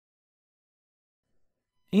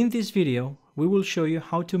In this video, we will show you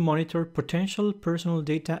how to monitor potential personal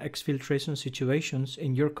data exfiltration situations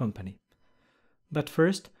in your company. But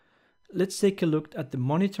first, let's take a look at the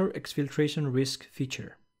Monitor Exfiltration Risk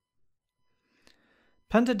feature.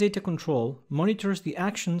 Panda Data Control monitors the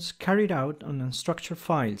actions carried out on unstructured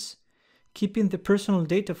files, keeping the personal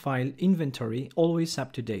data file inventory always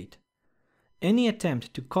up to date. Any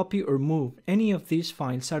attempt to copy or move any of these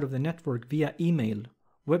files out of the network via email,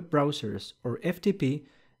 web browsers, or FTP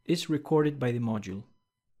is recorded by the module.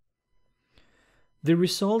 The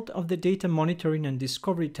result of the data monitoring and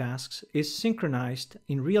discovery tasks is synchronized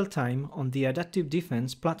in real time on the Adaptive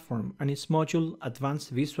Defense platform and its module Advanced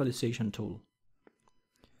Visualization tool.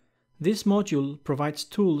 This module provides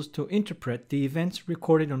tools to interpret the events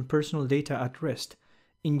recorded on personal data at rest,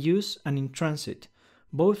 in use and in transit,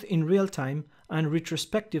 both in real time and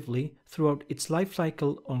retrospectively throughout its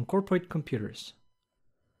lifecycle on corporate computers.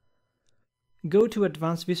 Go to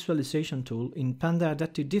Advanced Visualization tool in Panda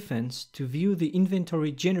Adaptive Defense to view the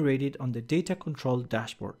inventory generated on the Data Control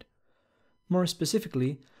dashboard. More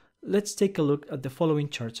specifically, let's take a look at the following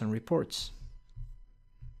charts and reports.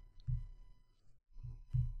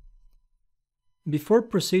 Before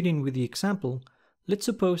proceeding with the example, let's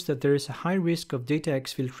suppose that there is a high risk of data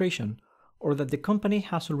exfiltration or that the company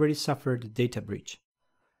has already suffered a data breach.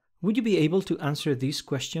 Would you be able to answer these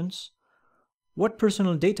questions? What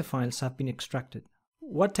personal data files have been extracted?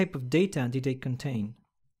 What type of data did they contain?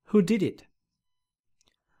 Who did it?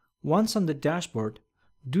 Once on the dashboard,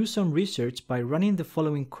 do some research by running the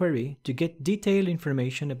following query to get detailed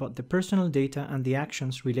information about the personal data and the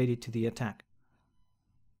actions related to the attack.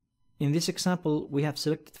 In this example, we have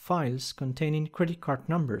selected files containing credit card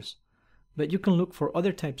numbers, but you can look for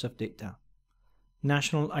other types of data: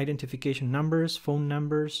 national identification numbers, phone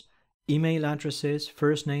numbers, email addresses,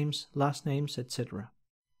 first names, last names, etc.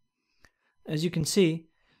 As you can see,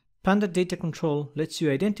 Panda Data Control lets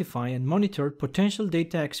you identify and monitor potential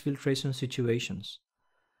data exfiltration situations: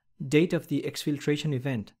 date of the exfiltration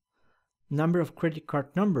event, number of credit card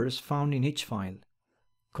numbers found in each file,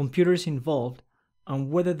 computers involved,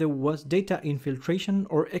 and whether there was data infiltration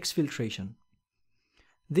or exfiltration.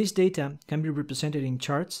 This data can be represented in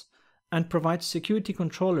charts and provides security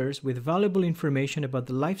controllers with valuable information about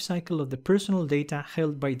the life cycle of the personal data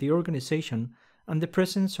held by the organization and the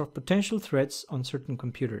presence of potential threats on certain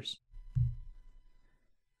computers.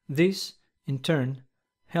 This, in turn,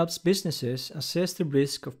 helps businesses assess the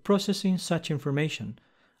risk of processing such information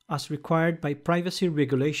as required by privacy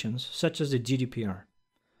regulations such as the GDPR.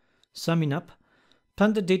 Summing up,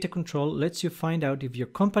 Panda Data Control lets you find out if your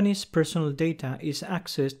company's personal data is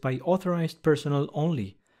accessed by authorized personnel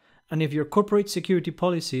only, and if your corporate security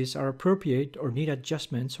policies are appropriate or need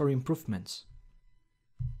adjustments or improvements.